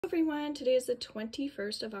Everyone, today is the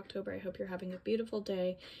 21st of October. I hope you're having a beautiful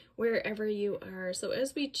day wherever you are. So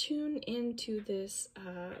as we tune into this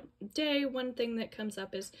day, one thing that comes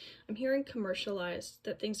up is I'm hearing commercialized,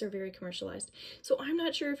 that things are very commercialized. So I'm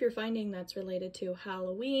not sure if you're finding that's related to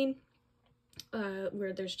Halloween,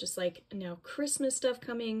 where there's just like now Christmas stuff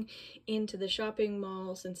coming into the shopping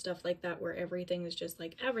malls and stuff like that, where everything is just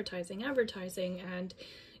like advertising, and,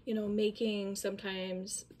 you know, making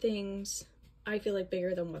sometimes things I feel like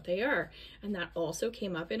bigger than what they are. And that also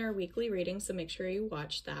came up in our weekly reading, so make sure you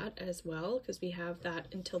watch that as well, because we have that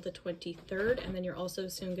until the 23rd, and then you're also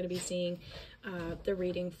soon going to be seeing the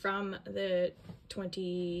reading from the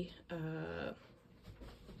 23rd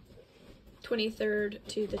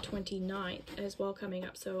to the 29th as well coming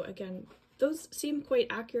up. So again, those seem quite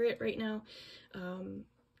accurate right now,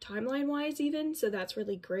 timeline wise even, so that's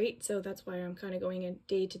really great. So that's why I'm kind of going in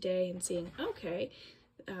day to day and seeing, okay,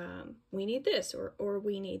 we need this or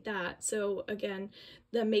we need that. So again,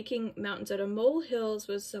 the making mountains out of molehills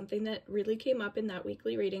was something that really came up in that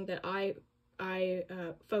weekly reading that I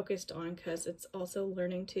focused on, because it's also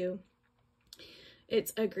learning to,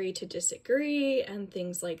 it's agree to disagree and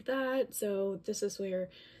things like that. So this is where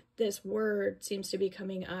this word seems to be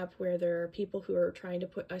coming up, where there are people who are trying to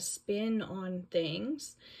put a spin on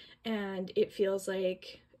things, and it feels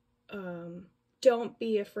like don't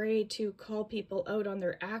be afraid to call people out on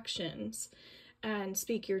their actions and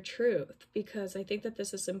speak your truth, because I think that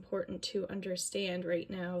this is important to understand right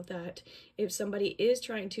now, that if somebody is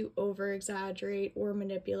trying to over exaggerate or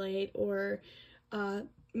manipulate or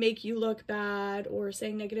make you look bad or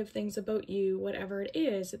saying negative things about you, whatever it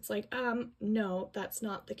is, it's like, no, that's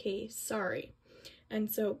not the case, sorry. And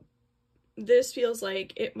so this feels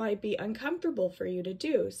like it might be uncomfortable for you to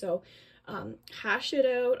do, so hash it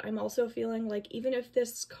out. I'm also feeling like even if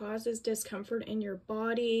this causes discomfort in your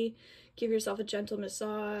body, give yourself a gentle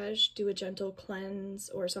massage, do a gentle cleanse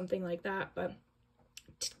or something like that, but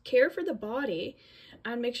care for the body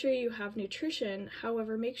and make sure you have nutrition.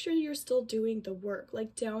 However, make sure you're still doing the work.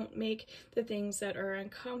 Like, don't make the things that are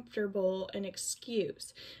uncomfortable an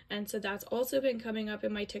excuse. And so that's also been coming up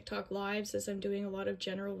in my TikTok lives as I'm doing a lot of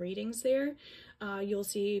general readings there. You'll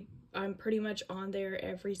see I'm pretty much on there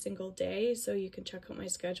every single day, so you can check out my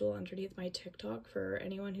schedule underneath my TikTok. For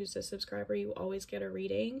anyone who's a subscriber, you always get a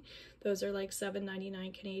reading. Those are like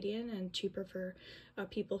 $7.99 Canadian and cheaper for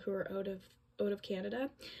people who are out of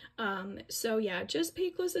Canada. So yeah, just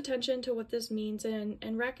pay close attention to what this means, and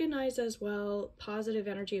recognize as well positive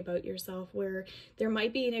energy about yourself, where there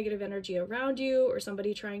might be negative energy around you or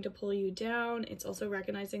somebody trying to pull you down. It's also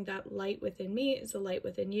recognizing that light within me is the light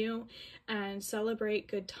within you, and celebrate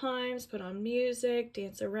good times, put on music,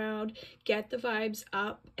 dance around, get the vibes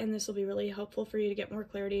up, and this will be really helpful for you to get more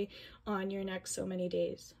clarity on your next so many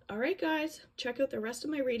days. All right, guys, check out the rest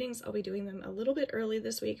of my readings. I'll be doing them a little bit early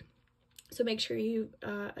this week, so make sure you,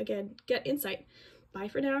 again, get insight. Bye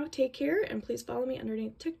for now. Take care. And please follow me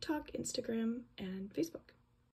underneath TikTok, Instagram, and Facebook.